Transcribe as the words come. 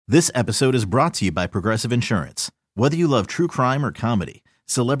This episode is brought to you by Progressive Insurance. Whether you love true crime or comedy,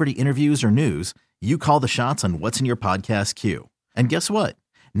 celebrity interviews or news, you call the shots on what's in your podcast queue. And guess what?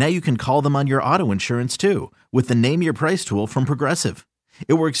 Now you can call them on your auto insurance too with the Name Your Price tool from Progressive.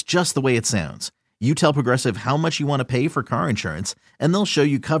 It works just the way it sounds. You tell Progressive how much you want to pay for car insurance, and they'll show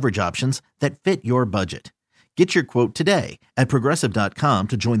you coverage options that fit your budget. Get your quote today at Progressive.com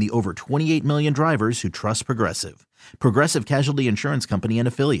to join the over 28 million drivers who trust Progressive. Progressive Casualty Insurance Company and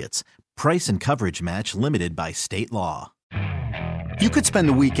Affiliates. Price and coverage match limited by state law. You could spend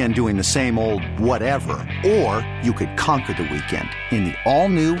the weekend doing the same old whatever, or you could conquer the weekend in the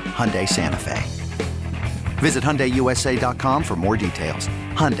all-new Hyundai Santa Fe. Visit HyundaiUSA.com for more details.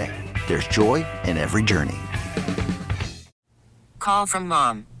 Hyundai, there's joy in every journey. Call from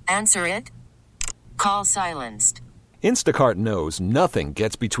mom. Answer it. Call silenced. Instacart knows nothing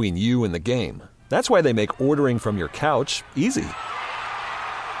gets between you and the game. That's why they make ordering from your couch easy.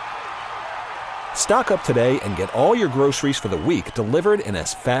 Stock up today and get all your groceries for the week delivered in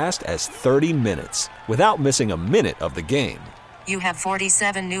as fast as 30 minutes without missing a minute of the game. You have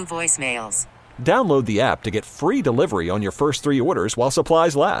 47 new voicemails. Download the app to get free delivery on your first 3 orders while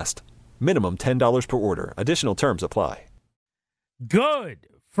supplies last. Minimum $10 per order. Additional terms apply. Good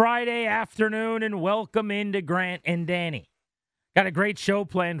Friday afternoon and welcome into Grant and Danny. Got a great show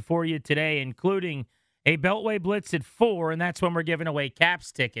planned for you today, including a Beltway Blitz at 4, and that's when we're giving away Caps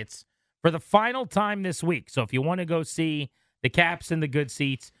tickets for the final time this week. So if you want to go see the Caps in the good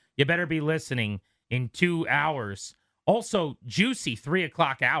seats, you better be listening in 2 hours. Also, juicy 3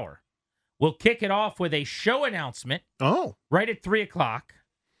 o'clock hour. We'll kick it off with a show announcement. Right at 3 o'clock.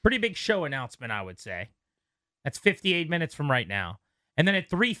 Pretty big show announcement, I would say. That's 58 minutes from right now. And then at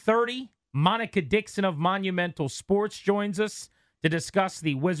 3:30, Monica Dixon of Monumental Sports joins us to discuss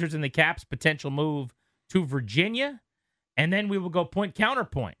the Wizards and the Caps' potential move to Virginia. And then we will go point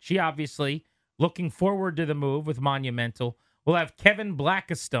counterpoint. She obviously looking forward to the move with Monumental. We'll have Kevin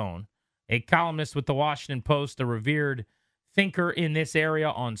Blackistone, a columnist with the Washington Post, a revered thinker in this area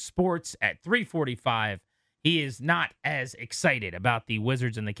on sports at 3:45. He is not as excited about the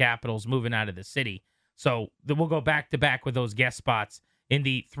Wizards and the Capitals moving out of the city. So we'll go back-to-back with those guest spots in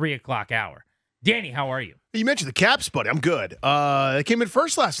the 3 o'clock hour. Danny, how are you? You mentioned the Caps, buddy. I'm good. They came in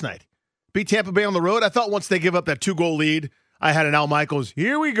first last night. Beat Tampa Bay on the road. I thought once they give up that 2-goal lead, I had an Al Michaels,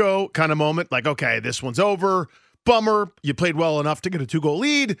 here we go kind of moment. Like, okay, this one's over. Bummer. You played well enough to get a 2-goal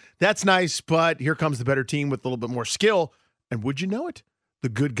lead. That's nice, but here comes the better team with a little bit more skill. And would you know it? The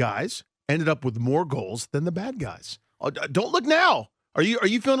good guys ended up with more goals than the bad guys. Don't look now. Are you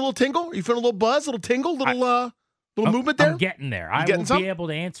feeling a little tingle? Are you feeling a little buzz, a little tingle, little movement there? I'm getting there. I will be able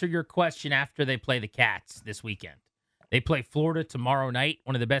to answer your question after they play the Cats this weekend. They play Florida tomorrow night,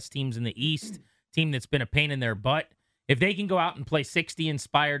 one of the best teams in the East, team that's been a pain in their butt. If they can go out and play 60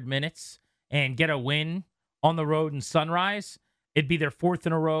 inspired minutes and get a win on the road in Sunrise, it'd be their 4th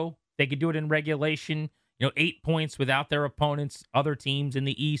in a row. They could do it in regulation, 8 points without their opponents, other teams in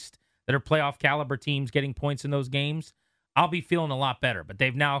the East that are playoff caliber teams getting points in those games. I'll be feeling a lot better, but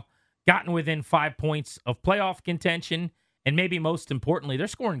they've now gotten within 5 points of playoff contention, and maybe most importantly, they're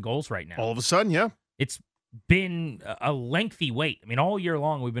scoring goals right now. All of a sudden, yeah. It's been a lengthy wait. I mean, all year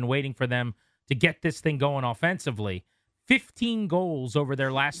long, we've been waiting for them to get this thing going offensively. 15 goals over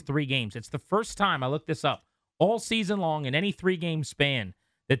their last 3 games. It's the first time, I looked this up, all season long in any 3-game span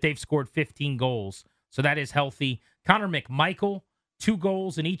that they've scored 15 goals. So that is healthy. Connor McMichael, 2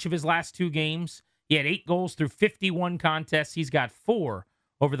 goals in each of his last 2 games. He had 8 goals through 51 contests. He's got 4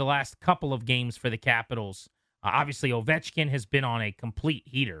 over the last couple of games for the Capitals. Obviously, Ovechkin has been on a complete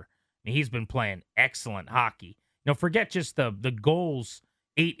heater. I mean, he's been playing excellent hockey. Forget just the goals,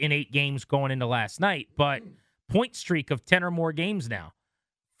 8 in 8 games going into last night, but point streak of 10 or more games now.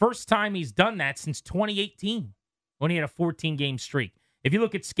 First time he's done that since 2018 when he had a 14-game streak. If you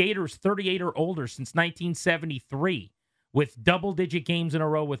look at skaters 38 or older since 1973 with double-digit games in a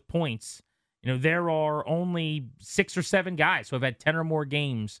row with points, there are only 6 or 7 guys who have had 10 or more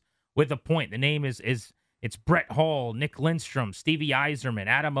games with a point. The name is it's Brett Hall, Nick Lindstrom, Stevie Yzerman,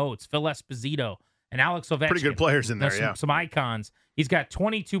 Adam Oates, Phil Esposito, and Alex Ovechkin. Pretty good players in there, yeah. Some icons. He's got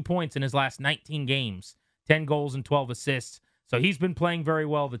 22 points in his last 19 games, 10 goals and 12 assists. So he's been playing very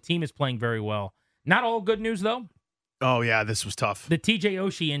well. The team is playing very well. Not all good news, though. Oh, yeah, this was tough. The TJ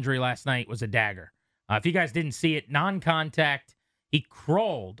Oshie injury last night was a dagger. If you guys didn't see it, non-contact. He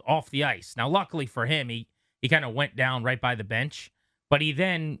crawled off the ice. Now, luckily for him, he kind of went down right by the bench, but he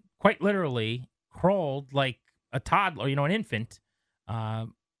then quite literally crawled like a toddler, an infant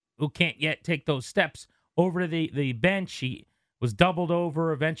who can't yet take those steps over to the bench. He was doubled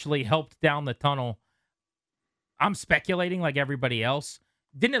over, eventually helped down the tunnel. I'm speculating like everybody else.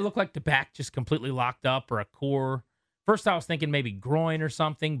 didn't it look like the back just completely locked up or a core? First, I was thinking maybe groin or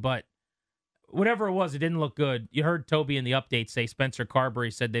something, but whatever it was, it didn't look good. You heard Toby in the update say Spencer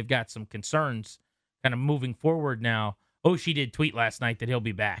Carberry said they've got some concerns kind of moving forward now. Oshie did tweet last night that he'll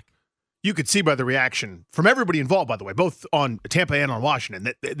be back. You could see by the reaction from everybody involved, by the way, both on Tampa and on Washington,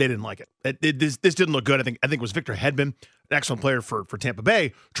 that they didn't like it. This didn't look good. I think it was Victor Hedman, an excellent player for Tampa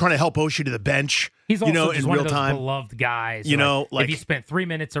Bay, trying to help Oshie to the bench. He's also just in one real of those time. beloved guys. Like if you spent 3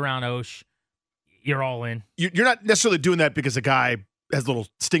 minutes around Osh, you're all in. You're not necessarily doing that because a guy has a little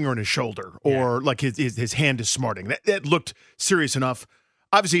stinger in his shoulder or like his hand is smarting. That looked serious enough.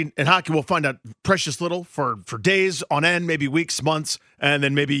 Obviously, in hockey, we'll find out precious little for days on end, maybe weeks, months, and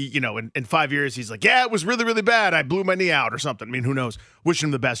then maybe, in 5 years, he's like, yeah, it was really, really bad. I blew my knee out or something. I mean, who knows? Wishing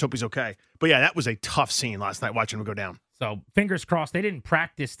him the best. Hope he's okay. But yeah, that was a tough scene last night watching him go down. So fingers crossed. They didn't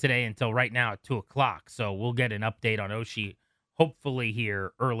practice today until right now at 2 o'clock. So we'll get an update on Oshie hopefully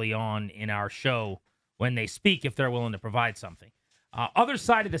here early on in our show when they speak, if they're willing to provide something. Other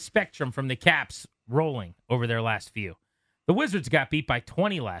side of the spectrum from the Caps rolling over their last few. The Wizards got beat by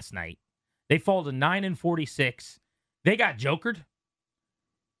 20 last night. They fall to 9-46. They got jokered.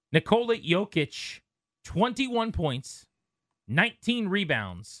 Nikola Jokic, 21 points, 19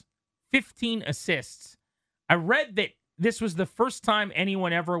 rebounds, 15 assists. I read that this was the first time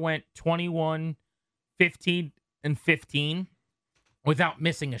anyone ever went 21, 15, and 15 without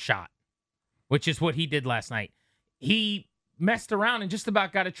missing a shot, which is what he did last night. He messed around and just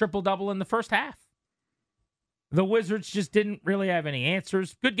about got a triple-double in the first half. The Wizards just didn't really have any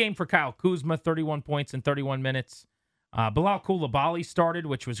answers. Good game for Kyle Kuzma, 31 points in 31 minutes. Bilal Coulibaly started,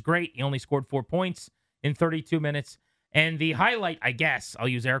 which was great. He only scored 4 points in 32 minutes. And the highlight, I guess, I'll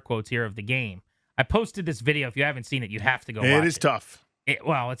use air quotes here, of the game. I posted this video. If you haven't seen it, you have to go watch it. It is tough.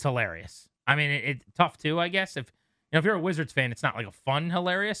 It's hilarious. I mean, it's tough too, I guess. If you're a Wizards fan, it's not like a fun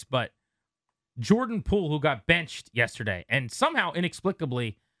hilarious, but Jordan Poole, who got benched yesterday and somehow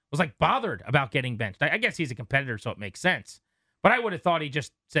inexplicably was like bothered about getting benched. I guess he's a competitor, so it makes sense. But I would have thought he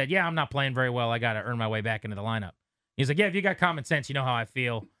just said, yeah, I'm not playing very well. I got to earn my way back into the lineup. He's like, yeah, if you got common sense, you know how I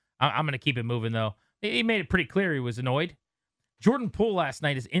feel. I'm going to keep it moving, though. He made it pretty clear he was annoyed. Jordan Poole last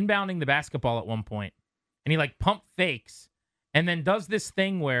night is inbounding the basketball at one point, and he pump fakes and then does this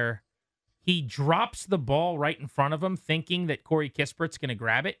thing where he drops the ball right in front of him thinking that Corey Kispert's going to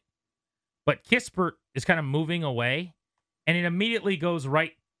grab it. But Kispert is kind of moving away, and it immediately goes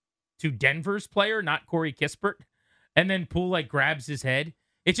right to Denver's player, not Corey Kispert. And then Poole grabs his head.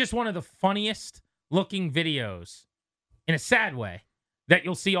 It's just one of the funniest looking videos, in a sad way, that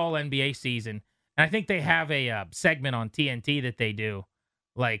you'll see all NBA season. And I think they have a segment on TNT that they do,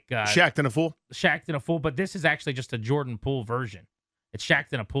 Shaq'd in a Fool. Shaq'd in a Fool, but this is actually just a Jordan Poole version. It's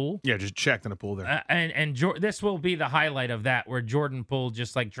Shaq'd in a Pool. Yeah, just Shaq'd in a Pool there. And this will be the highlight of that, where Jordan Poole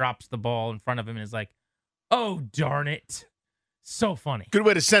just drops the ball in front of him and is like, oh, darn it. So funny. Good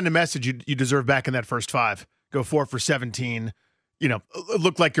way to send a message you deserve back in that first 5. Go 4 for 17.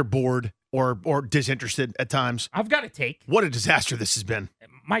 Look like you're bored or disinterested at times. I've got a take. What a disaster this has been.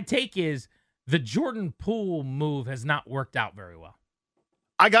 My take is the Jordan Poole move has not worked out very well.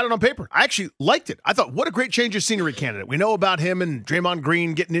 I got it on paper. I actually liked it. I thought, what a great change of scenery candidate. We know about him and Draymond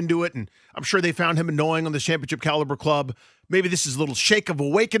Green getting into it, and I'm sure they found him annoying on the championship caliber club. Maybe this is a little shake of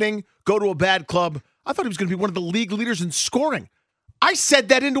awakening, go to a bad club. I thought he was going to be one of the league leaders in scoring. I said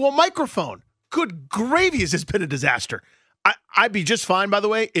that into a microphone. Good gravy, has this been a disaster. I'd be just fine, by the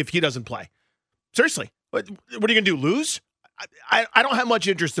way, if he doesn't play. Seriously. What are you going to do, lose? I don't have much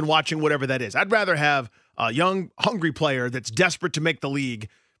interest in watching whatever that is. I'd rather have a young, hungry player that's desperate to make the league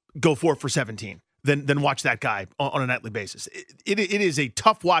go 4 for 17 than watch that guy on a nightly basis. It is a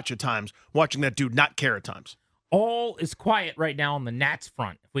tough watch at times, watching that dude not care at times. All is quiet right now on the Nats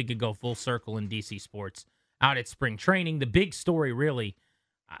front, if we could go full circle in DC sports. Out at spring training, the big story really,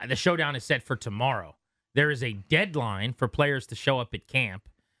 the showdown is set for tomorrow. There is a deadline for players to show up at camp.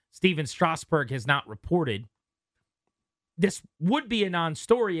 Steven Strasburg has not reported. This would be a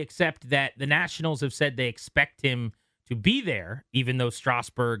non-story, except that the Nationals have said they expect him to be there, even though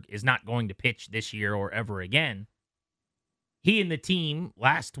Strasburg is not going to pitch this year or ever again. He and the team,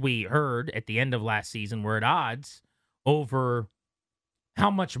 last we heard at the end of last season, were at odds over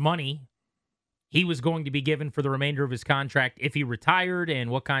how much money he was going to be given for the remainder of his contract if he retired, and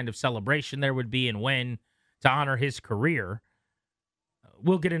what kind of celebration there would be and when to honor his career.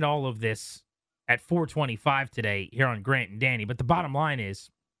 We'll get into all of this at 4:25 today here on Grant and Danny, but the bottom line is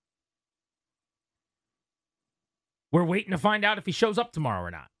we're waiting to find out if he shows up tomorrow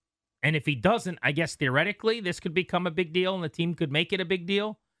or not. And if he doesn't, I guess theoretically this could become a big deal and the team could make it a big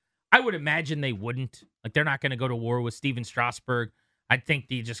deal. I would imagine they wouldn't. They're not going to go to war with Steven Strasburg. I think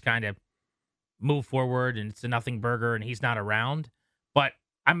you just kind of move forward and it's a nothing burger and he's not around. But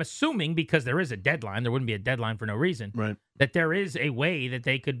I'm assuming because there is a deadline, there wouldn't be a deadline for no reason, right, that there is a way that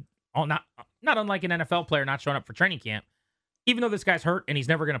they could, not unlike an NFL player not showing up for training camp, even though this guy's hurt and he's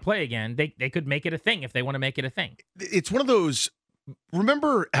never going to play again, they could make it a thing if they want to make it a thing. It's one of those,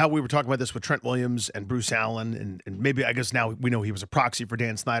 remember how we were talking about this with Trent Williams and Bruce Allen, and maybe I guess now we know he was a proxy for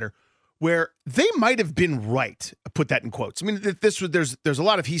Dan Snyder, where they might have been right, put that in quotes. I mean, there's a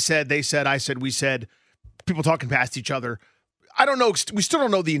lot of he said, they said, I said, we said, people talking past each other. I don't know. We still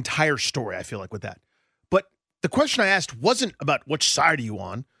don't know the entire story, I feel like, with that. But the question I asked wasn't about which side are you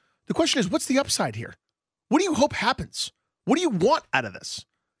on. The question is, what's the upside here? What do you hope happens? What do you want out of this?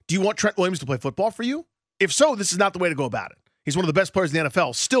 Do you want Trent Williams to play football for you? If so, this is not the way to go about it. He's one of the best players in the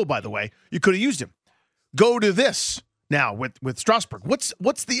NFL. Still, by the way, you could have used him. Go to this now with Strasburg.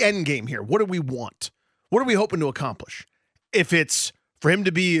 What's the end game here? What do we want? What are we hoping to accomplish? If it's for him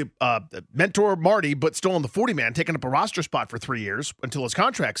to be mentor Marty, but still on the 40-man, taking up a roster spot for 3 years until his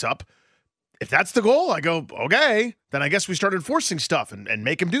contract's up, if that's the goal, I go, okay, then I guess we start enforcing stuff and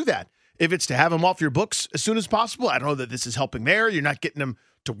make him do that. If it's to have him off your books as soon as possible, I don't know that this is helping there. You're not getting him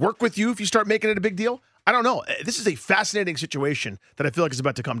to work with you if you start making it a big deal. I don't know. This is a fascinating situation that I feel like is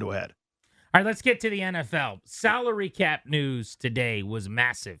about to come to a head. All right, let's get to the NFL. Salary cap news today was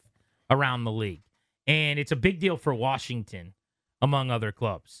massive around the league, and it's a big deal for Washington, among other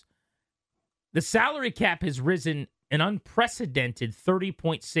clubs. The salary cap has risen an unprecedented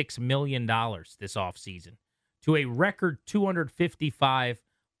 $30.6 million this offseason to a record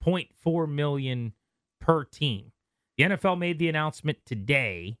 $255.4 million per team. The NFL made the announcement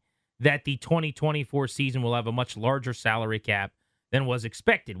today that the 2024 season will have a much larger salary cap than was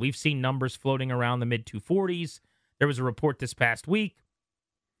expected. We've seen numbers floating around the mid-240s. There was a report this past week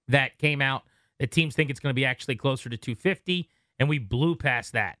that came out that teams think it's going to be actually closer to 250, and we blew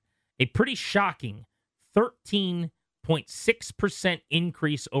past that. A pretty shocking 13.6%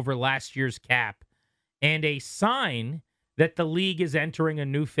 increase over last year's cap, and a sign that the league is entering a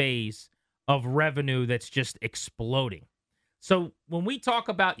new phase of revenue that's just exploding. So when we talk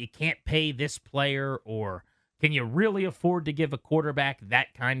about you can't pay this player or can you really afford to give a quarterback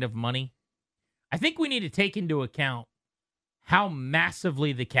that kind of money, I think we need to take into account how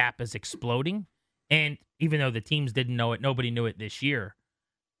massively the cap is exploding. And even though the teams didn't know it, nobody knew it this year,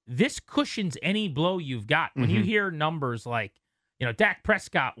 this cushions any blow you've got. When you hear numbers like, Dak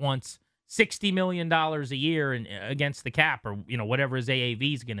Prescott wants $60 million a year against the cap, or, whatever his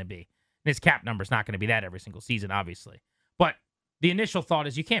AAV is going to be. And his cap number is not going to be that every single season, obviously. But the initial thought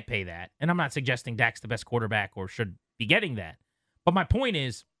is you can't pay that. And I'm not suggesting Dak's the best quarterback or should be getting that. But my point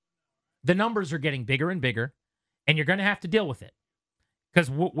is the numbers are getting bigger and bigger, and you're going to have to deal with it. Because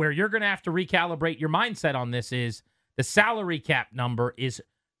where you're going to have to recalibrate your mindset on this is the salary cap number is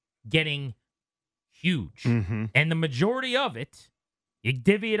getting huge. And the majority of it, you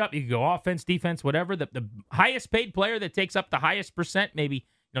divvy it up, you can go offense, defense, whatever. The highest paid player that takes up the highest percent, maybe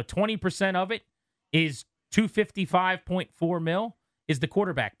 20% of it, is $255.4 million, is the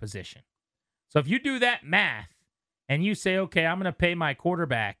quarterback position. So if you do that math and you say, okay, I'm going to pay my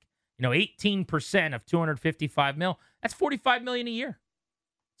quarterback, 18% of $255 million, that's $45 million a year.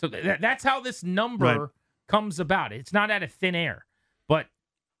 So that's how this number comes about. It's not out of thin air, but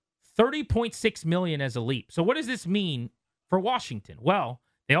 $30.6 million as a leap. So what does this mean for Washington? Well,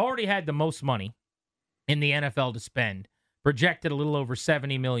 they already had the most money in the NFL to spend, projected a little over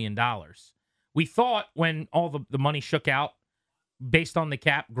 $70 million. We thought when all the money shook out based on the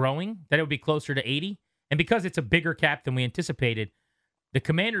cap growing that it would be closer to 80. And because it's a bigger cap than we anticipated, the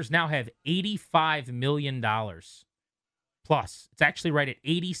Commanders now have $85 million plus. It's actually right at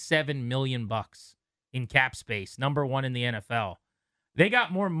 $87 million in cap space, number one in the NFL. They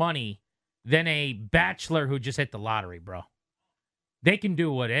got more money than a bachelor who just hit the lottery, bro. They can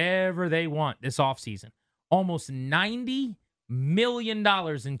do whatever they want this offseason. Almost $90 million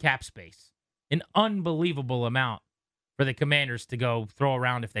in cap space. An unbelievable amount for the Commanders to go throw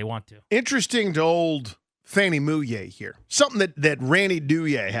around if they want to. Interesting to old Fannie Mouye here. Something that Randy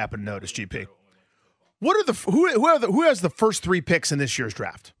Douye happened to notice, GP. What are who has the first three picks in this year's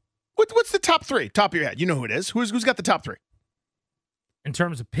draft? What's the top three? Top of your head. You know who it is. Who's got the top three? In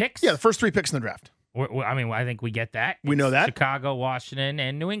terms of picks? Yeah, the first three picks in the draft. I mean, I think we get that. We know that. Chicago, Washington,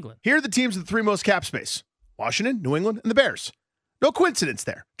 and New England. Here are the teams with the three most cap space. Washington, New England, and the Bears. No coincidence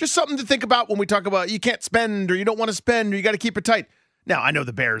there. Just something to think about when we talk about you can't spend or you don't want to spend or you got to keep it tight. Now, I know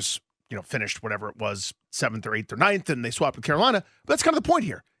the Bears, finished whatever it was, 7th or 8th or 9th, and they swapped with Carolina. But that's kind of the point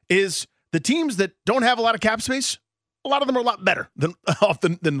here, is the teams that don't have a lot of cap space a lot of them are a lot better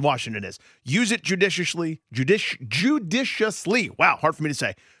than Washington is. Use it judiciously. Wow, hard for me to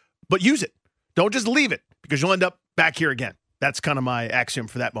say. But use it. Don't just leave it because you'll end up back here again. That's kind of my axiom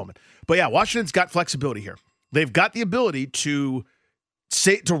for that moment. But yeah, Washington's got flexibility here. They've got the ability to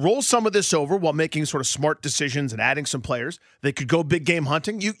roll some of this over while making sort of smart decisions and adding some players. They could go big game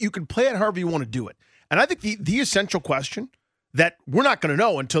hunting. You can play it however you want to do it. And I think the essential question that we're not going to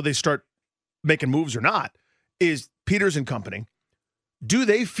know until they start making moves or not is Peters and company. Do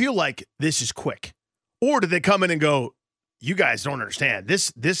they feel like this is quick? Or do they come in and go, you guys don't understand.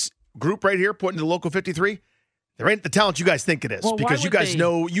 This group right here, put into Local 53, there ain't the talent you guys think it is. Well, because you guys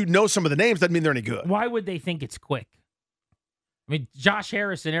know some of the names, doesn't mean they're any good. Why would they think it's quick? I mean, Josh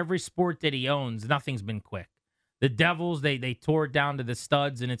Harris, in every sport that he owns, nothing's been quick. The Devils, they tore it down to the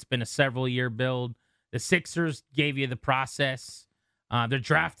studs, and it's been a several-year build. The Sixers gave you the process. They're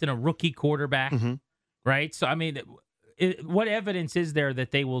drafting a rookie quarterback, right? So, I mean, what evidence is there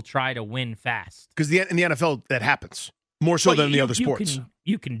that they will try to win fast? Because in the NFL, that happens more so than the other sports.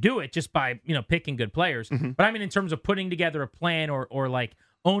 You can do it just by picking good players. But I mean, in terms of putting together a plan or like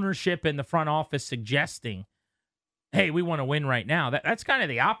ownership in the front office suggesting, hey, we want to win right now. That's kind of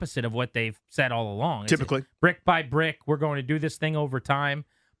the opposite of what they've said all along. Typically. Brick by brick, we're going to do this thing over time.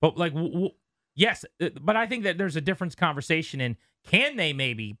 But like, yes, but I think that there's a difference conversation in can they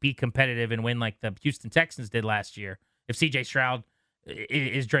maybe be competitive and win like the Houston Texans did last year if C.J. Stroud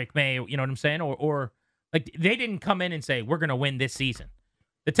is Drake May, you know what I'm saying? Or like they didn't come in and say, we're going to win this season.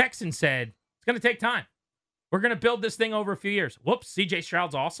 The Texans said, it's going to take time. We're going to build this thing over a few years. Whoops, C.J.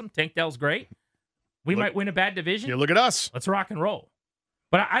 Stroud's awesome. Tank Dell's great. We might win a bad division. Yeah, look at us. Let's rock and roll.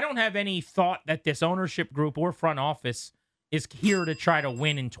 But I don't have any thought that this ownership group or front office is here to try to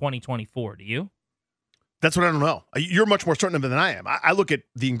win in 2024. Do you? That's what I don't know. You're much more certain of it than I am. I look at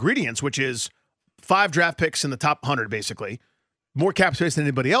the ingredients, which is 5 draft picks in the top 100, basically. More cap space than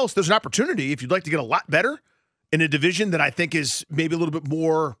anybody else. There's an opportunity, if you'd like to get a lot better in a division that I think is maybe a little bit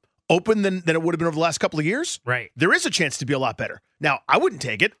more open than it would have been over the last couple of years. Right. There is a chance to be a lot better. Now, I wouldn't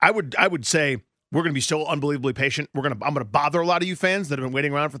take it. I would say we're going to be so unbelievably patient. I'm going to bother a lot of you fans that have been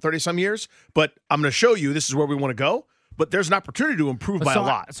waiting around for 30-some years, but I'm going to show you this is where we want to go. But there's an opportunity to improve by a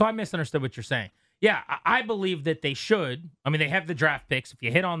lot. So I misunderstood what you're saying. Yeah, I believe that they should. I mean, they have the draft picks. If you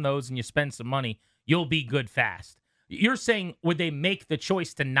hit on those and you spend some money, you'll be good fast. You're saying, would they make the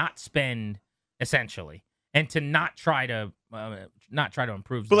choice to not spend, essentially, and to not try to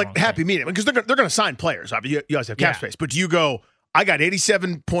improve? But like happy medium, because they're going to sign players. You guys have cap space. But do you go, I got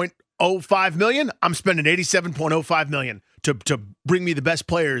 $87.05 million. I'm spending $87.05 million to bring me the best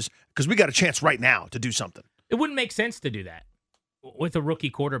players because we got a chance right now to do something. It wouldn't make sense to do that with a rookie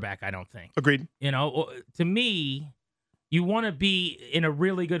quarterback, I don't think. Agreed. To me, you want to be in a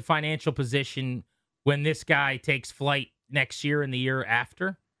really good financial position when this guy takes flight next year and the year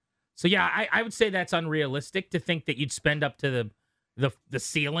after. So, yeah, I would say that's unrealistic to think that you'd spend up to the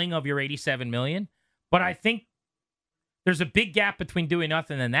ceiling of your $87 million. But I think there's a big gap between doing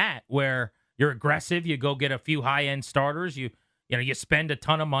nothing and that, where you're aggressive, you go get a few high-end starters, you spend a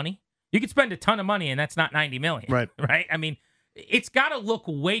ton of money. You could spend a ton of money, and that's not $90 million. Right? I mean, it's got to look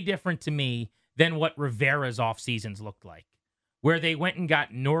way different to me than what Rivera's off seasons looked like, where they went and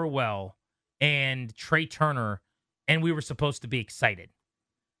got Norwell and Trey Turner, and we were supposed to be excited.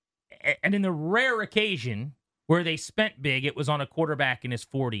 And in the rare occasion where they spent big, it was on a quarterback in his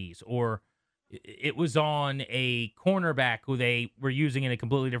 40s, or it was on a cornerback who they were using in a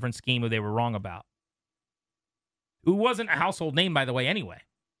completely different scheme who they were wrong about, who wasn't a household name, by the way, anyway.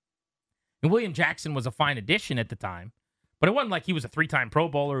 And William Jackson was a fine addition at the time, but it wasn't like he was a 3-time Pro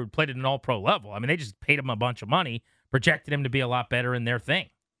Bowler who played at an all-pro level. I mean, they just paid him a bunch of money, projected him to be a lot better in their thing.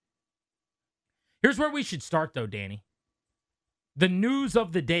 Here's where we should start, though, Danny. The news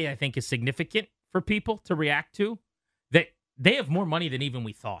of the day, I think, is significant for people to react to, that they have more money than even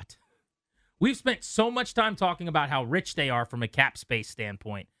we thought. We've spent so much time talking about how rich they are from a cap space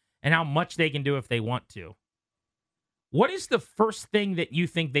standpoint and how much they can do if they want to. What is the first thing that you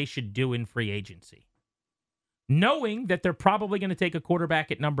think they should do in free agency? Knowing that they're probably going to take a quarterback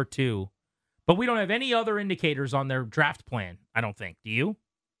at number 2, but we don't have any other indicators on their draft plan, I don't think. Do you?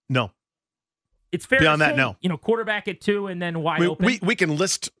 No. It's fair Beyond to that, say, no. Quarterback at 2 and then wide open. We can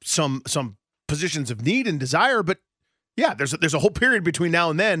list some positions of need and desire, but yeah, there's a whole period between now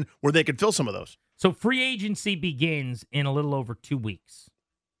and then where they could fill some of those. So free agency begins in a little over 2 weeks.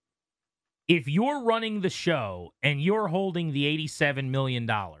 If you're running the show and you're holding the $87 million,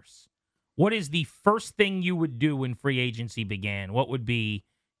 what is the first thing you would do when free agency began? What would be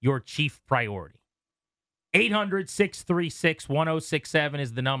your chief priority? 800-636-1067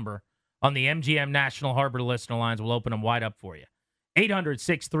 is the number. on the MGM National Harbor listener lines. We'll open them wide up for you.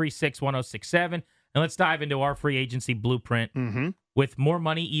 800-636-1067. And let's dive into our free agency blueprint with more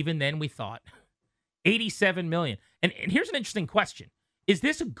money even than we thought. $87 million. And here's an interesting question. Is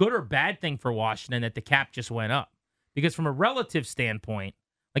this a good or bad thing for Washington that the cap just went up? Because from a relative standpoint,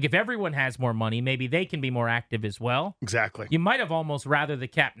 like if everyone has more money, maybe they can be more active as well. Exactly. You might have almost rather the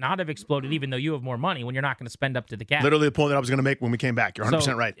cap not have exploded even though you have more money when you're not going to spend up to the cap. Literally the point that I was going to make when we came back. You're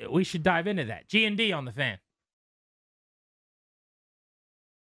 100% right. We should dive into that. G&D on the Fan.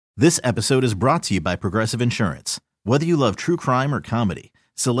 This episode is brought to you by Progressive Insurance. Whether you love true crime or comedy,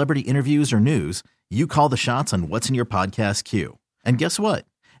 celebrity interviews or news, you call the shots on what's in your podcast queue. And guess what?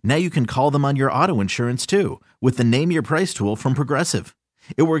 Now you can call them on your auto insurance too with the Name Your Price tool from Progressive.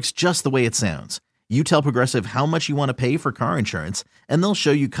 It works just the way it sounds. You tell Progressive how much you want to pay for car insurance, and they'll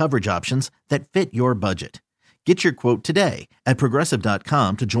show you coverage options that fit your budget. Get your quote today at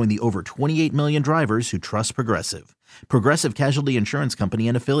Progressive.com to join the over 28 million drivers who trust Progressive. Progressive Casualty Insurance Company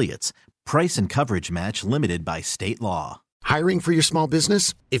and Affiliates. Price and coverage match limited by state law. Hiring for your small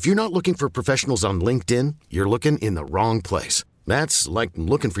business? If you're not looking for professionals on LinkedIn, you're looking in the wrong place. That's like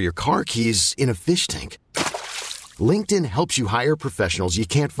looking for your car keys in a fish tank. LinkedIn helps you hire professionals you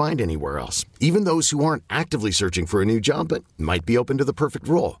can't find anywhere else, even those who aren't actively searching for a new job but might be open to the perfect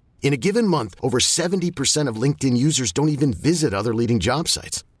role. In a given month, over 70% of LinkedIn users don't even visit other leading job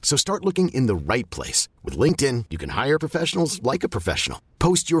sites. So start looking in the right place. With LinkedIn, you can hire professionals like a professional.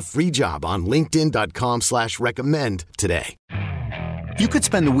 Post your free job on linkedin.com/recommend today. You could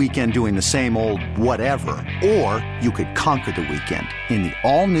spend the weekend doing the same old whatever, or you could conquer the weekend in the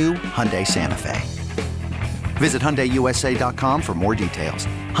all-new Hyundai Santa Fe. Visit HyundaiUSA.com for more details.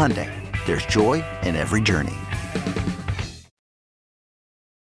 Hyundai, there's joy in every journey.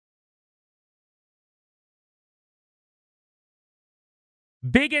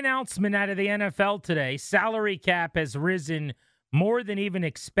 Big announcement out of the NFL today. Salary cap has risen more than even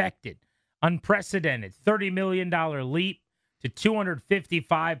expected. Unprecedented. $30 million leap to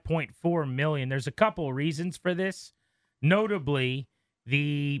 $255.4 million. There's a couple of reasons for this. Notably,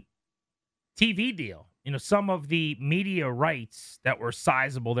 the TV deal. You know, some of the media rights that were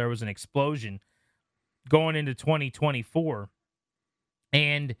sizable, there was an explosion going into 2024.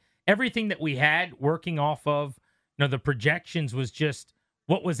 And everything that we had working off of, you know, the projections was just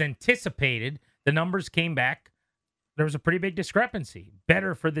what was anticipated. The numbers came back. There was a pretty big discrepancy.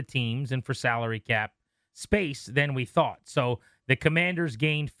 Better for the teams and for salary cap space than we thought. So the Commanders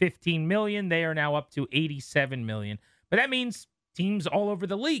gained $15 million. They are now up to $87 million. But that means teams all over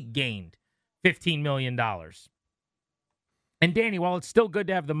the league gained $15 million. And Danny, while it's still good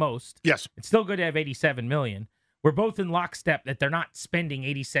to have the most, yes, it's still good to have $87 million. We're both in lockstep that they're not spending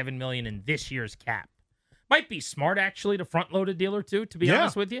 $87 million in this year's cap. Might be smart, actually, to front load a deal or two, to be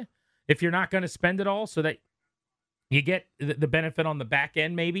honest with you, if you're not going to spend it all, so that you get the benefit on the back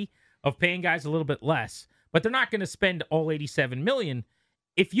end, maybe, of paying guys a little bit less. But they're not going to spend all $87 million.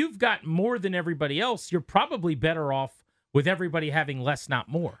 If you've got more than everybody else, you're probably better off with everybody having less, not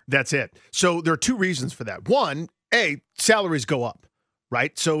more. That's it. So there are two reasons for that. One, salaries go up,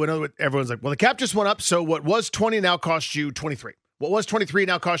 right? So in other words, everyone's like, well, the cap just went up, so what was 20 now costs you 23. What was 23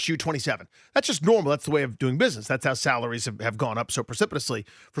 now costs you 27. That's just normal. That's the way of doing business. That's how salaries have gone up so precipitously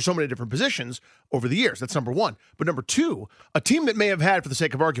for so many different positions over the years. That's number one. But number two, a team that may have had, for the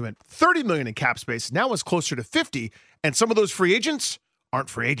sake of argument, $30 million in cap space now is closer to 50, and some of those free agents aren't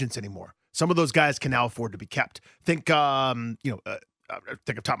free agents anymore. Some of those guys can now afford to be kept. Think, think off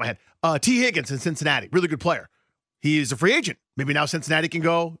the top of my head, T. Higgins in Cincinnati, really good player. He's a free agent. Maybe now Cincinnati can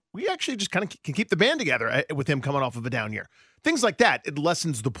go, we actually just kind of can keep the band together with him coming off of a down year. Things like that, it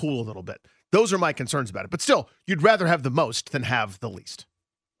lessens the pool a little bit. Those are my concerns about it. But still, you'd rather have the most than have the least.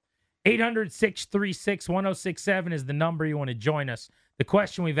 800-636-1067 is the number you want to join us. The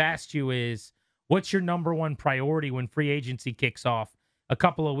question we've asked you is, what's your number one priority when free agency kicks off a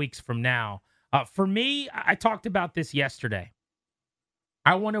couple of weeks from now? For me, I talked about this yesterday.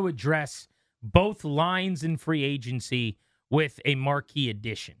 I want to address both lines in free agency with a marquee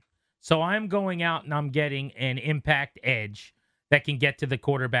addition. So I'm going out and I'm getting an impact edge that can get to the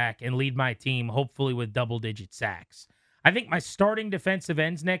quarterback and lead my team, hopefully with double-digit sacks. I think my starting defensive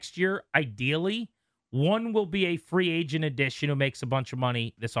ends next year, ideally, one will be a free agent addition who makes a bunch of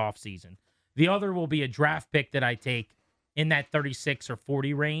money this offseason. The other will be a draft pick that I take in that 36 or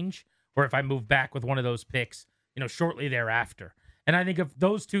 40 range, or if I move back with one of those picks, shortly thereafter. And I think if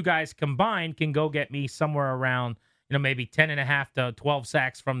those two guys combined can go get me somewhere around, maybe 10.5 to 12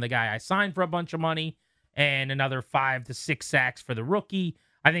 sacks from the guy I signed for a bunch of money and another 5 to 6 sacks for the rookie,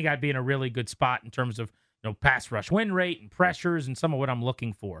 I think I'd be in a really good spot in terms of, pass rush win rate and pressures and some of what I'm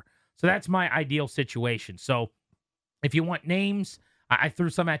looking for. So that's my ideal situation. So if you want names, I threw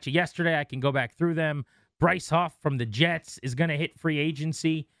some at you yesterday. I can go back through them. Bryce Huff from the Jets is going to hit free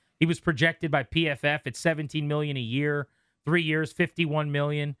agency. He was projected by PFF at $17 million a year, 3 years, $51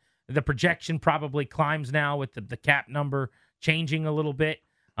 million. The projection probably climbs now with the cap number changing a little bit.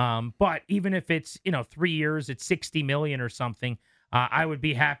 But even if it's 3 years, it's $60 million or something. I would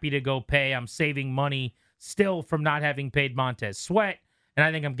be happy to go pay. I'm saving money still from not having paid Montez Sweat, and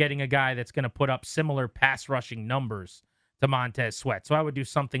I think I'm getting a guy that's going to put up similar pass rushing numbers to Montez Sweat. So I would do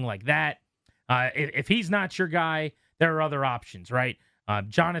something like that. If he's not your guy, there are other options, right?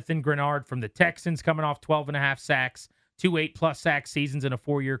 Jonathan Grenard from the Texans coming off 12.5 sacks, 2 8+ sack seasons in a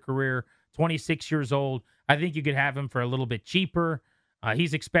 4-year career, 26 years old. I think you could have him for a little bit cheaper.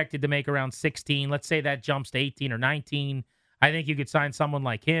 He's expected to make around 16. Let's say that jumps to 18 or 19. I think you could sign someone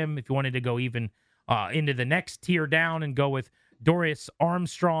like him if you wanted to go even into the next tier down and go with Dorius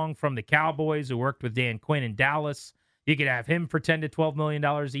Armstrong from the Cowboys, who worked with Dan Quinn in Dallas. You could have him for $10 to $12 million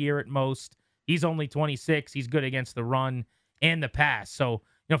a year at most. He's only 26. He's good against the run and the pass. So,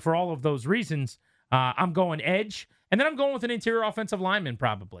 for all of those reasons, I'm going edge. And then I'm going with an interior offensive lineman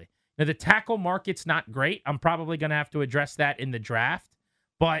probably. Now, the tackle market's not great. I'm probably going to have to address that in the draft.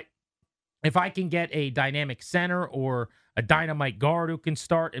 But if I can get a dynamic center or a dynamite guard who can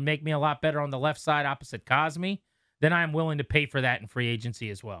start and make me a lot better on the left side opposite Cosme, then I'm willing to pay for that in free agency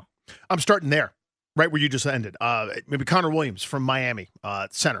as well. I'm starting there, right where you just ended. Maybe Connor Williams from Miami,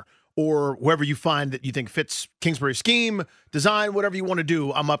 center, or whoever you find that you think fits Kingsbury's scheme, design, whatever you want to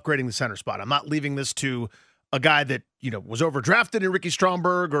do. I'm upgrading the center spot. I'm not leaving this to a guy that, was overdrafted in Ricky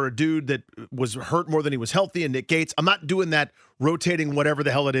Stromberg or a dude that was hurt more than he was healthy in Nick Gates. I'm not doing that, rotating whatever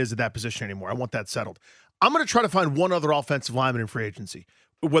the hell it is at that position anymore. I want that settled. I'm going to try to find one other offensive lineman in free agency,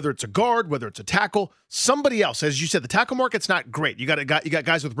 whether it's a guard, whether it's a tackle, somebody else. As you said, the tackle market's not great. You got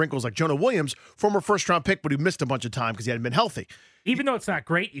guys with wrinkles like Jonah Williams, former first-round pick, but who missed a bunch of time because he hadn't been healthy. Even though it's not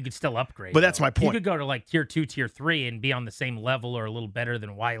great, you could still upgrade. But that's my point. You could go to like tier 2, tier 3 and be on the same level or a little better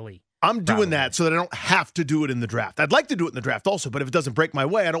than Wiley. I'm doing that so that I don't have to do it in the draft. I'd like to do it in the draft also, but if it doesn't break my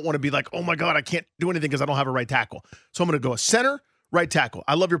way, I don't want to be like, oh my God, I can't do anything because I don't have a right tackle. So I'm going to go a center, right tackle.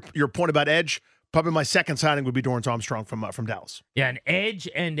 I love your point about edge. Probably my second signing would be Dorrance Armstrong from Dallas. Yeah, an edge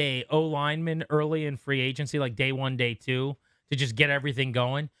and a O-lineman early in free agency, like day 1, day 2, to just get everything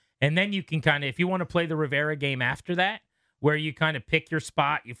going. And then you can kind of, if you want to play the Rivera game after that, where you kind of pick your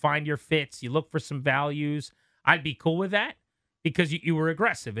spot, you find your fits, you look for some values, I'd be cool with that because you were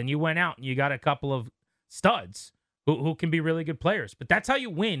aggressive and you went out and you got a couple of studs who can be really good players. But that's how you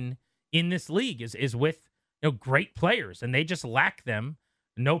win in this league is with great players, and they just lack them.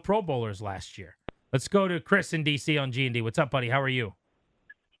 No Pro Bowlers last year. Let's go to Chris in D.C. on G&D. What's up, buddy? How are you?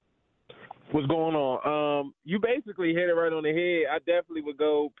 What's going on? You basically hit it right on the head. I definitely would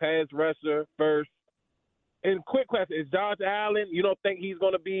go pass rusher first. And quick question, is Josh Allen, you don't think he's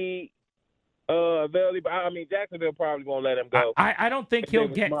going to be available? I mean, Jacksonville probably won't let him go. I don't think he'll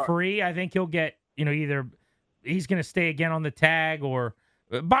get free. I think he'll get, either he's going to stay again on the tag or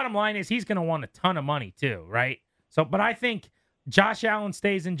bottom line is he's going to want a ton of money too, right? So, but I think Josh Allen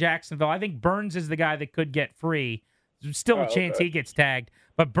stays in Jacksonville. I think Burns is the guy that could get free. There's still a chance he gets tagged.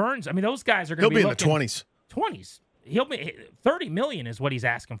 But Burns, I mean, those guys are going to be in the 20s. 20s. He'll be $30 million is what he's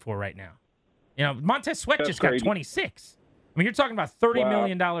asking for right now. Montez Sweat just got 26. I mean, you're talking about $30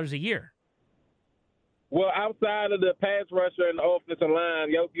 million a year. Well, outside of the pass rusher and the offensive line,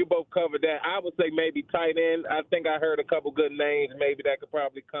 you both covered that. I would say maybe tight end. I think I heard a couple good names maybe that could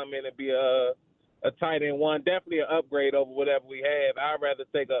probably come in and be a tight end one. Definitely an upgrade over whatever we have. I'd rather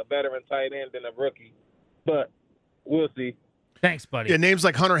take a veteran tight end than a rookie. But we'll see. Thanks, buddy. Yeah, names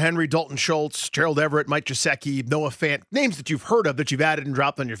like Hunter Henry, Dalton Schultz, Gerald Everett, Mike Gesicki, Noah Fant, names that you've heard of that you've added and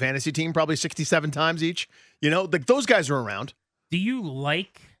dropped on your fantasy team probably 67 times each. Those guys are around. Do you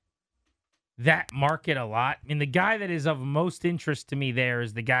like that market a lot? I mean, the guy that is of most interest to me there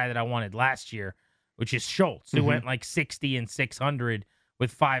is the guy that I wanted last year, which is Schultz, who went like 60 and 600 with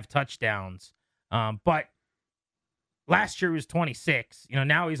 5 touchdowns. But last year he was 26.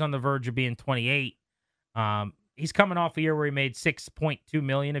 Now he's on the verge of being 28. He's coming off a year where he made $6.2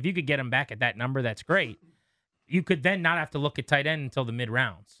 million. If you could get him back at that number, that's great. You could then not have to look at tight end until the mid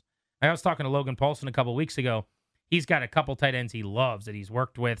rounds. I was talking to Logan Paulson a couple of weeks ago. He's got a couple tight ends he loves that he's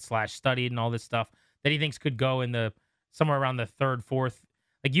worked with / studied and all this stuff that he thinks could go in somewhere around the 3rd, 4th.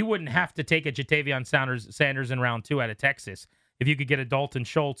 Like you wouldn't have to take a Jatavion Sanders in round 2 out of Texas if you could get a Dalton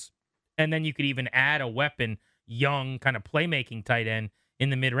Schultz, and then you could even add a weapon, young kind of playmaking tight end in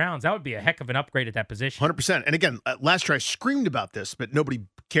the mid rounds. That would be a heck of an upgrade at that position. 100%. And again, last year I screamed about this, but nobody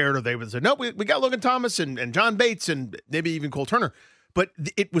cared, or they would say, no, we got Logan Thomas and John Bates and maybe even Cole Turner. but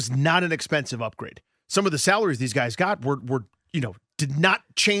it was not an expensive upgrade. Some of the salaries these guys got were did not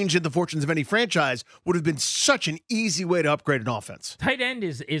change in the fortunes of any franchise. Would have been such an easy way to upgrade an offense. Tight end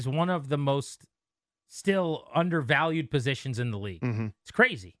is one of the most still undervalued positions in the league. Mm-hmm. It's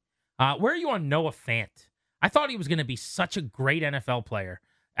crazy. Where are you on Noah Fant? I thought he was going to be such a great NFL player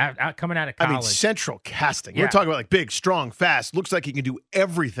coming out of college. I mean, central casting. Yeah. We're talking about like big, strong, fast. Looks like he can do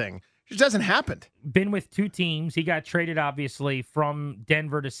everything. It just hasn't happened. Been with two teams. He got traded, obviously, from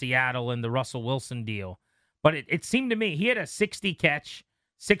Denver to Seattle in the Russell Wilson deal. But it seemed to me he had a 60-catch,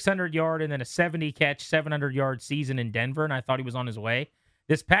 600-yard, and then a 70-catch, 700-yard season in Denver, and I thought he was on his way.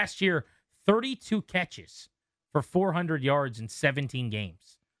 This past year, 32 catches for 400 yards in 17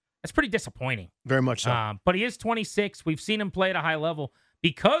 games. That's pretty disappointing. Very much so. But he is 26. We've seen him play at a high level.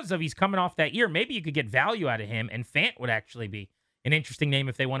 Because of he's coming off that year, maybe you could get value out of him, and Fant would actually be an interesting name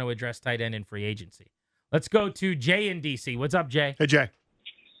if they want to address tight end in free agency. Let's go to Jay in D.C. What's up, Jay? Hey, Jay.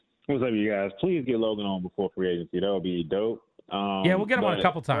 What's up, you guys? Please get Logan on before free agency. That would be dope. Yeah, we'll get him on a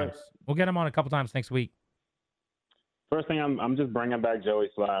couple times. We'll get him on a couple times next week. First thing, I'm just bringing back Joey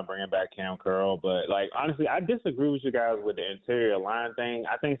Slye, bringing back Cam Curl. But, honestly, I disagree with you guys with the interior line thing.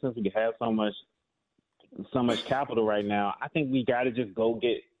 I think since we have so much capital right now, I think we got to just go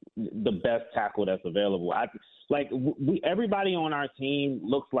get the best tackle that's available. Everybody on our team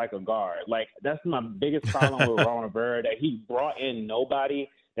looks like a guard. That's my biggest problem with Ron Rivera, that he brought in nobody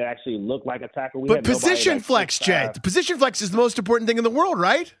that actually looked like a tackle. But position flex, Jay. The position flex is the most important thing in the world,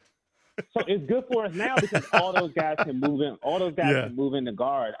 right? So it's good for us now because all those guys can move in. All those guys can move in the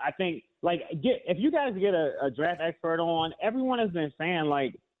guard. I think, if you guys get a draft expert on, everyone has been saying,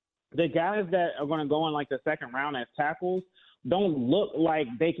 the guys that are going to go in, the second round as tackles don't look like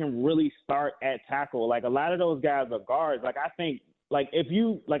they can really start at tackle. A lot of those guys are guards. I think if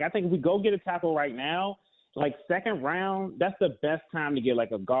we go get a tackle right now, second round, that's the best time to get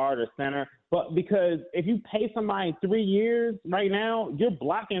a guard or center. But because if you pay somebody 3 years right now, you're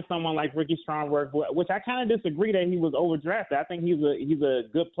blocking someone like Ricky Strongworth, which I kind of disagree that he was overdrafted. I think he's a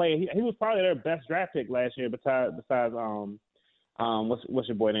good player. He was probably their best draft pick last year besides what's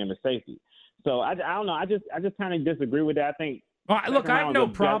your boy name, the safety. So I don't know. I just kind of disagree with that. I think. Well, look, I have no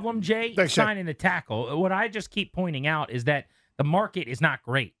problem, Jay, signing the tackle. What I just keep pointing out is that the market is not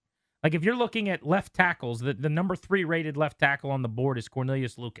great. If you're looking at left tackles, the number 3 rated left tackle on the board is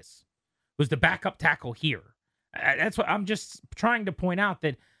Cornelius Lucas, who's the backup tackle here. That's what I'm just trying to point out,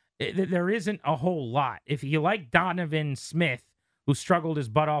 that there isn't a whole lot. If you like Donovan Smith, who struggled his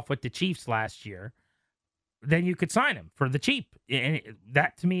butt off with the Chiefs last year, then you could sign him for the cheap. And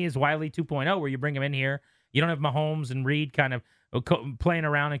that, to me, is Wiley 2.0, where you bring him in here. You don't have Mahomes and Reed kind of playing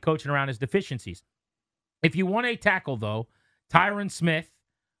around and coaching around his deficiencies. If you want a tackle, though, Tyron Smith,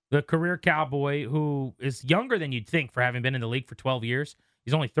 the career Cowboy, who is younger than you'd think for having been in the league for 12 years.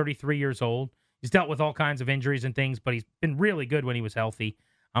 He's only 33 years old. He's dealt with all kinds of injuries and things, but he's been really good when he was healthy.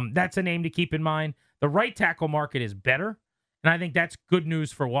 That's a name to keep in mind. The right tackle market is better, and I think that's good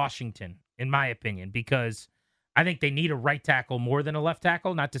news for Washington, in my opinion, because I think they need a right tackle more than a left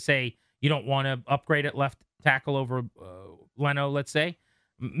tackle. Not to say you don't want to upgrade at left tackle over Leno, let's say.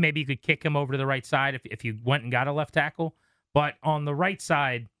 Maybe you could kick him over to the right side if you went and got a left tackle. But on the right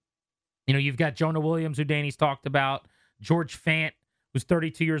side, you've got Jonah Williams, who Danny's talked about, George Fant, who's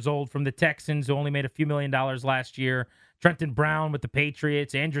 32 years old, from the Texans, who only made a few $1 million last year, Trenton Brown with the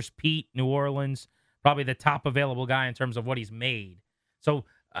Patriots, Andrews Pete, New Orleans, probably the top available guy in terms of what he's made. So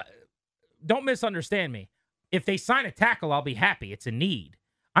don't misunderstand me. If they sign a tackle, I'll be happy. It's a need.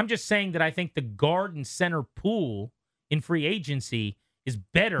 I'm just saying that I think the guard and center pool in free agency is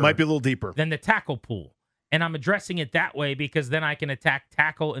better. Might be a little deeper than the tackle pool. And I'm addressing it that way because then I can attack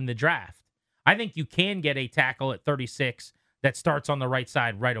tackle in the draft. I think you can get a tackle at 36 that starts on the right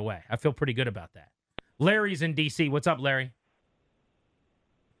side right away. I feel pretty good about that. Larry's in D.C. What's up, Larry?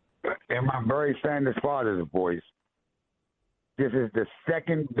 In my Barry Sanders father's voice, this is the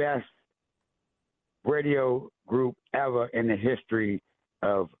second best radio group ever in the history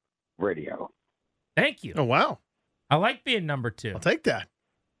of radio. Thank you. Oh, wow. I like being number 2. I'll take that.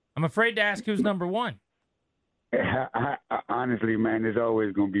 I'm afraid to ask who's number 1. I, honestly, man, there's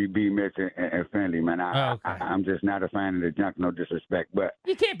always going to be Mitch and Finley, man. I'm just not a fan of the junk, no disrespect. But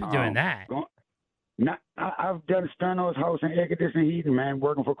you can't be doing that. I've done Sterno's house and air conditioning heating, man,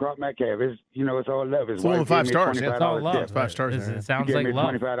 working for Crop Metcalf. It's all love. It's only 5 stars. Yeah, it's all love. 5 stars. It sounds like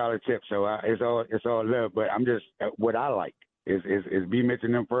love. $25 tip, so it's all love. But I'm just what I like is B. Mitch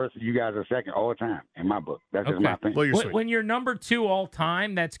and them first. You guys are second all the time in my book. That's just my thing. Well, when you're number 2 all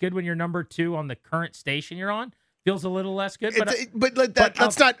time, that's good. When you're number 2 on the current station you're on, feels a little less good. But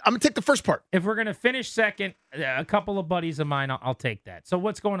let's not. I'm gonna take the first part. If we're gonna finish second, a couple of buddies of mine, I'll take that. So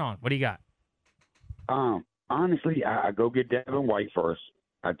what's going on? What do you got? Honestly, I go get Devin White first.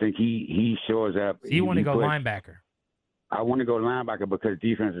 I think he shows up. So you want to go linebacker? I want to go linebacker because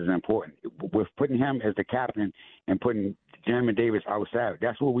defense is important. With putting him as the captain and putting Jeremy Davis outside,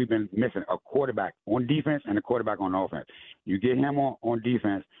 that's what we've been missing, a quarterback on defense and a quarterback on offense. You get him on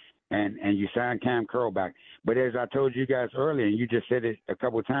defense, and you sign Cam Curl back. But as I told you guys earlier, and you just said it a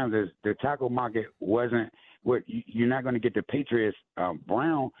couple of times, is the tackle market wasn't what you're not going to get the Patriots.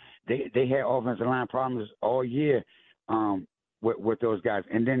 Brown, they had offensive line problems all year with those guys.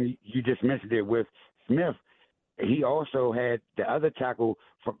 And then you just mentioned it with Smith. He also had the other tackle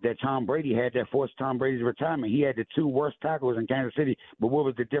that Tom Brady had that forced Tom Brady's retirement. He had the two worst tackles in Kansas City. But what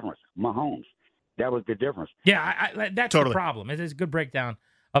was the difference? Mahomes. That was the difference. Yeah, that's totally the problem. It's a good breakdown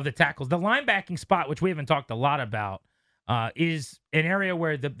of the tackles. The linebacking spot, which we haven't talked a lot about, is an area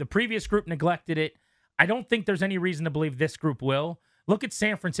where the previous group neglected it. I don't think there's any reason to believe this group will. Look at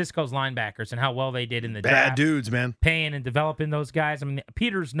San Francisco's linebackers and how well they did in the draft. Bad dudes, man. Paying and developing those guys. I mean,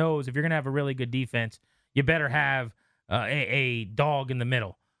 Peters knows if you're going to have a really good defense, you better have a dog in the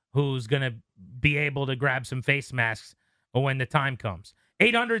middle who's going to be able to grab some face masks when the time comes.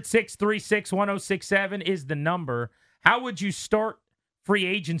 800-636-1067 is the number. How would you start free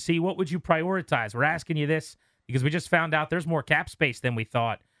agency? What would you prioritize? We're asking you this because we just found out there's more cap space than we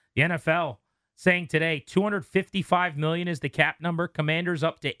thought. The NFL saying today $255 million is the cap number. Commanders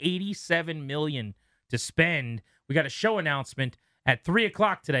up to $87 million to spend. We got a show announcement at 3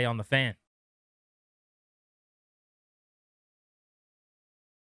 o'clock today on The Fan.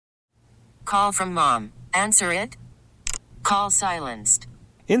 Call from mom. Answer it. Call silenced.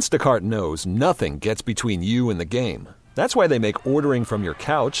 Instacart knows nothing gets between you and the game. That's why they make ordering from your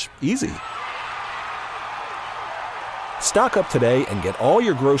couch easy. Stock up today and get all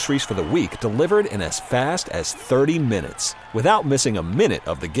your groceries for the week delivered in as fast as 30 minutes without missing a minute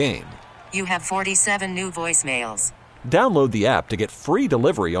of the game. You have 47 new voicemails. Download the app to get free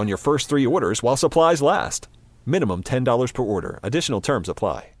delivery on your first 3 orders while supplies last. Minimum $10 per order. Additional terms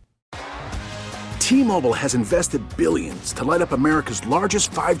apply. T-Mobile has invested billions to light up America's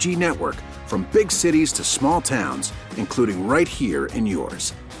largest 5G network, from big cities to small towns, including right here in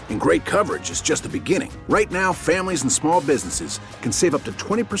yours. And great coverage is just the beginning. Right now, families and small businesses can save up to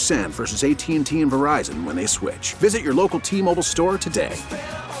 20% versus AT&T and Verizon when they switch. Visit your local T-Mobile store today.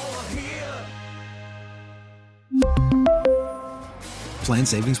 Plan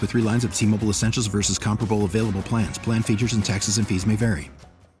savings with 3 lines of T-Mobile Essentials versus comparable available plans. Plan features and taxes and fees may vary.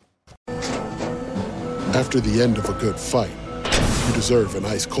 After the end of a good fight, you deserve an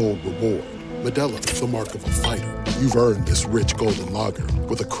ice-cold reward. Modelo is the mark of a fighter. You've earned this rich golden lager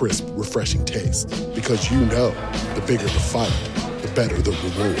with a crisp, refreshing taste. Because you know, the bigger the fight, the better the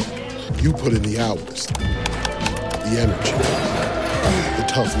reward. You put in the hours, the energy, the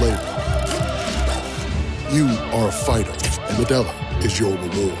tough labor. You are a fighter, and Modelo is your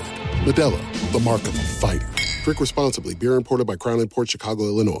reward. Modelo, the mark of a fighter. Drink responsibly. Beer imported by Crown Imports, Chicago,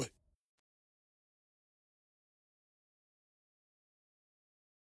 Illinois.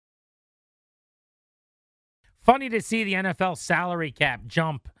 Funny to see the NFL salary cap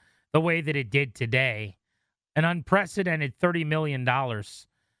jump the way that it did today. An unprecedented $30 million.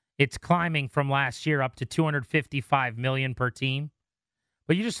 It's climbing from last year up to $255 million per team.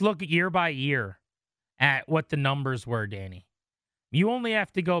 But you just look at year by year at what the numbers were, Danny. You only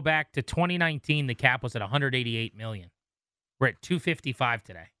have to go back to 2019. The cap was at $188 million. We're at $255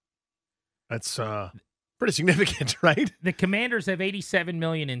 today. That's pretty significant, right? The Commanders have $87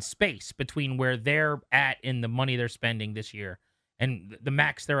 million in space between where they're at in the money they're spending this year and the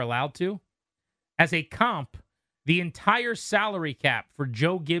max they're allowed to. As a comp, the entire salary cap for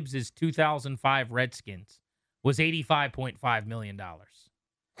Joe Gibbs' 2005 Redskins was $85.5 million.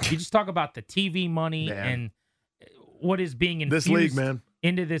 You just talk about the TV money and what is being infused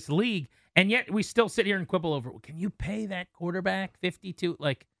into this league. And yet we still sit here and quibble over, can you pay that quarterback 52?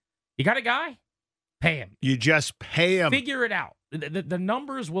 Like, you got a guy? Pay him. You just pay him. Figure it out. The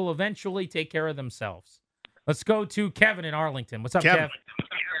numbers will eventually take care of themselves. Let's go to Kevin in Arlington. What's up, Kev?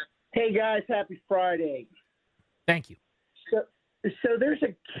 Hey, guys. Happy Friday. Thank you. So there's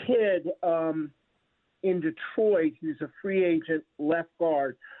a kid in Detroit who's a free agent left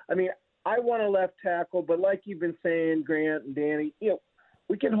guard. I mean, I want a left tackle, but like you've been saying, Grant and Danny,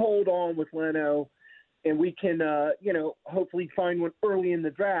 we can hold on with Leno, and we can, hopefully find one early in the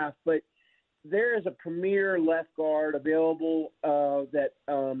draft. But there is a premier left guard available that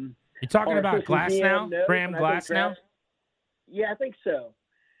you're talking about Glasnow? Graham Glasnow? Yeah, I think so.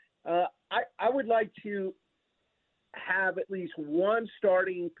 I would like to have at least one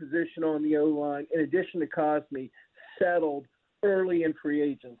starting position on the O-line, in addition to Cosme, settled early in free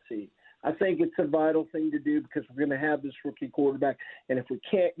agency. I think it's a vital thing to do because we're going to have this rookie quarterback. And if we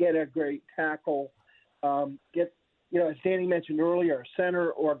can't get a great tackle, as Danny mentioned earlier, a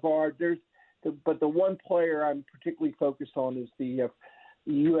center or a guard, but the one player I'm particularly focused on is the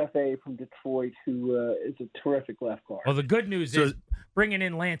UFA from Detroit, who is a terrific left guard. Well, the good news is bringing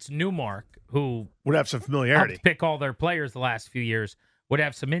in Lance Newmark, who would have some familiarity, helped pick all their players the last few years, would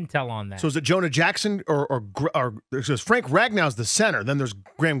have some intel on that. So is it Jonah Jackson or there's Frank Ragnow's the center? Then there's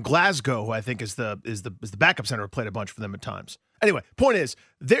Graham Glasgow, who I think is the backup center, who played a bunch for them at times. Anyway, point is,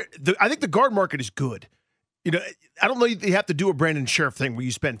 I think the guard market is good. You know, I don't know if you have to do a Brandon Sheriff thing where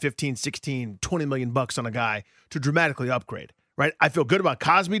you spend 15, 16, 20 million bucks on a guy to dramatically upgrade, right? I feel good about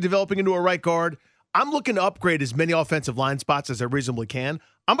Cosme developing into a right guard. I'm looking to upgrade as many offensive line spots as I reasonably can.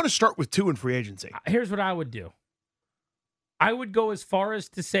 I'm going to start with 2 in free agency. Here's what I would do. I would go as far as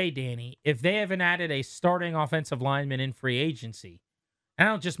to say, Danny, if they haven't added a starting offensive lineman in free agency, and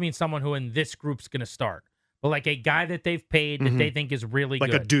I don't just mean someone who in this group's going to start, but like a guy that they've paid that they think is really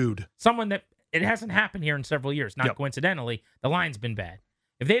good. Like a dude. Someone that it hasn't happened here in several years. Not coincidentally, the line's been bad.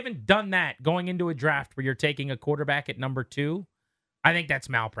 If they haven't done that going into a draft where you're taking a quarterback at number 2, I think that's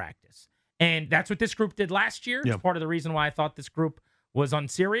malpractice. And that's what this group did last year. It's part of the reason why I thought this group was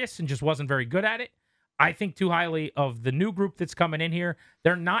unserious and just wasn't very good at it. I think too highly of the new group that's coming in here.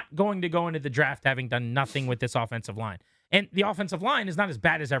 They're not going to go into the draft having done nothing with this offensive line. And the offensive line is not as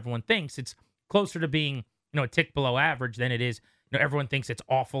bad as everyone thinks. It's closer to being, a tick below average than it is. Everyone thinks it's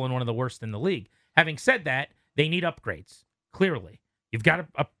awful and one of the worst in the league. Having said that, they need upgrades. Clearly, you've got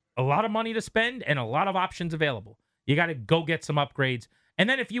a lot of money to spend and a lot of options available. You got to go get some upgrades. And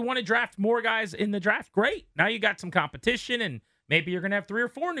then if you want to draft more guys in the draft, great. Now you got some competition and maybe you're going to have 3 or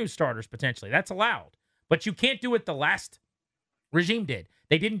 4 new starters potentially. That's allowed. But you can't do what the last regime did.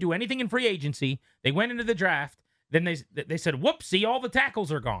 They didn't do anything in free agency. They went into the draft. Then they said, whoopsie, all the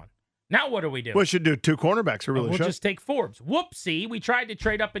tackles are gone. Now what do we do? We should do 2 cornerbacks. We'll just take Forbes. Whoopsie, we tried to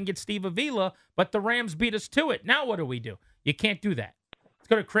trade up and get Steve Avila, but the Rams beat us to it. Now what do we do? You can't do that. Let's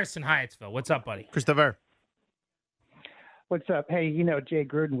go to Chris in Hyattsville. What's up, buddy? Christopher. What's up? Hey, Jay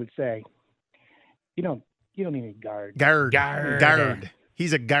Gruden would say, you don't need a guard. Guard.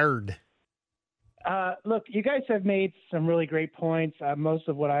 He's a guard. Look, you guys have made some really great points, most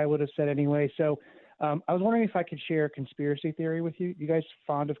of what I would have said anyway. So I was wondering if I could share a conspiracy theory with you. You guys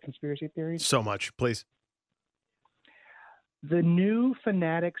fond of conspiracy theories? So much, please. The new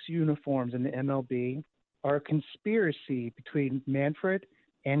Fanatics uniforms in the MLB are a conspiracy between Manfred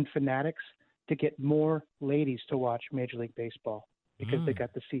and Fanatics to get more ladies to watch Major League Baseball because they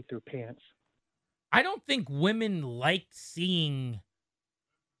got the see-through pants. I don't think women like seeing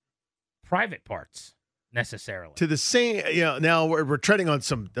private parts necessarily. To the same, now we're treading on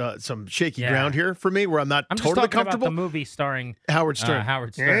some shaky ground here for me, where I'm not totally just comfortable. About the movie starring Howard Stern.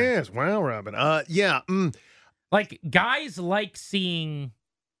 Howard Stern. Yes, well, Robin. Like guys like seeing.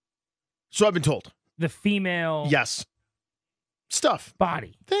 So I've been told the female. Yes. Stuff.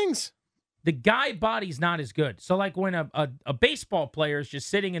 Body. Things. The guy body's not as good. So like when a baseball player is just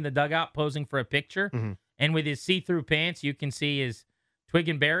sitting in the dugout posing for a picture, and with his see-through pants, you can see his twig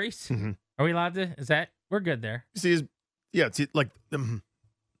and berries. Mm-hmm. Are we allowed to? Is that we're good there? See his, it's like,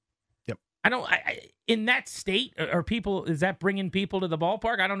 yep. I don't. In that state, are people? Is that bringing people to the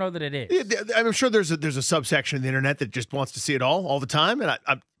ballpark? I don't know that it is. Yeah, I'm sure there's a subsection of the internet that just wants to see it all the time, and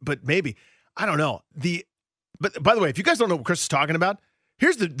but maybe I don't know. But by the way, if you guys don't know what Chris is talking about,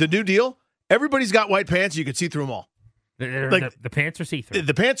 here's the new deal. Everybody's got white pants. You can see through them all. The pants are see-through.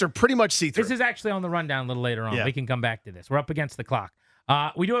 The pants are pretty much see-through. This is actually on the rundown a little later on. Yeah. We can come back to this. We're up against the clock.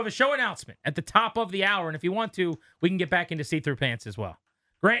 We do have a show announcement at the top of the hour, and if you want to, we can get back into see-through pants as well.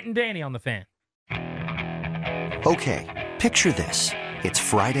 Grant and Danny on the Fan. Okay, picture this. It's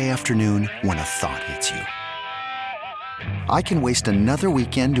Friday afternoon when a thought hits you. I can waste another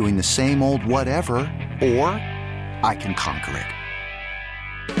weekend doing the same old whatever, or I can conquer it.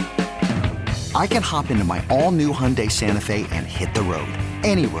 I can hop into my all-new Hyundai Santa Fe and hit the road.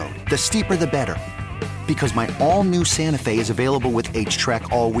 Any road. The steeper, the better. Because my all-new Santa Fe is available with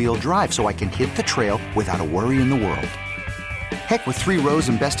H-Track all-wheel drive, so I can hit the trail without a worry in the world. Heck, with 3 rows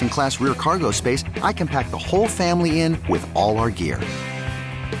and best-in-class rear cargo space, I can pack the whole family in with all our gear.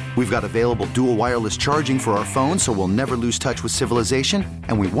 We've got available dual wireless charging for our phones, so we'll never lose touch with civilization,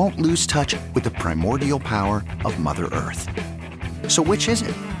 and we won't lose touch with the primordial power of Mother Earth. So which is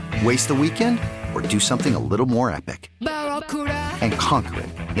it? Waste the weekend or do something a little more epic? And conquer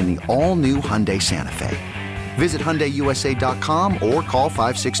it in the all-new Hyundai Santa Fe. Visit HyundaiUSA.com or call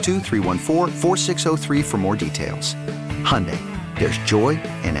 562-314-4603 for more details. Hyundai, there's joy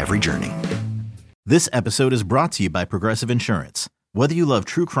in every journey. This episode is brought to you by Progressive Insurance. Whether you love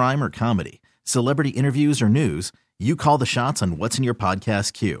true crime or comedy, celebrity interviews or news, you call the shots on what's in your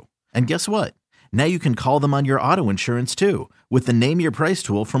podcast queue. And guess what? Now you can call them on your auto insurance too with the Name Your Price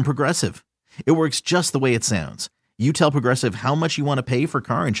tool from Progressive. It works just the way it sounds. You tell Progressive how much you want to pay for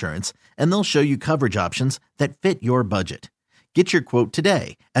car insurance, and they'll show you coverage options that fit your budget. Get your quote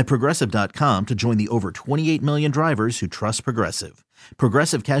today at Progressive.com to join the over 28 million drivers who trust Progressive.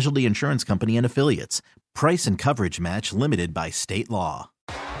 Progressive Casualty Insurance Company and Affiliates. Price and coverage match limited by state law.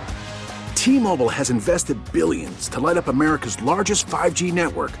 T-Mobile has invested billions to light up America's largest 5G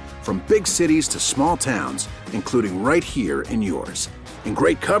network, from big cities to small towns, including right here in yours. And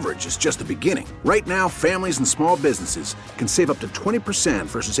great coverage is just the beginning. Right now, families and small businesses can save up to 20%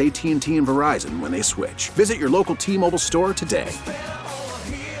 versus AT&T and Verizon when they switch. Visit your local T-Mobile store today.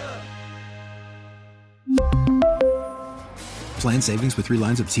 Plan savings with 3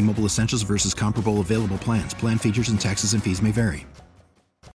 lines of T-Mobile Essentials versus comparable available plans. Plan features and taxes and fees may vary.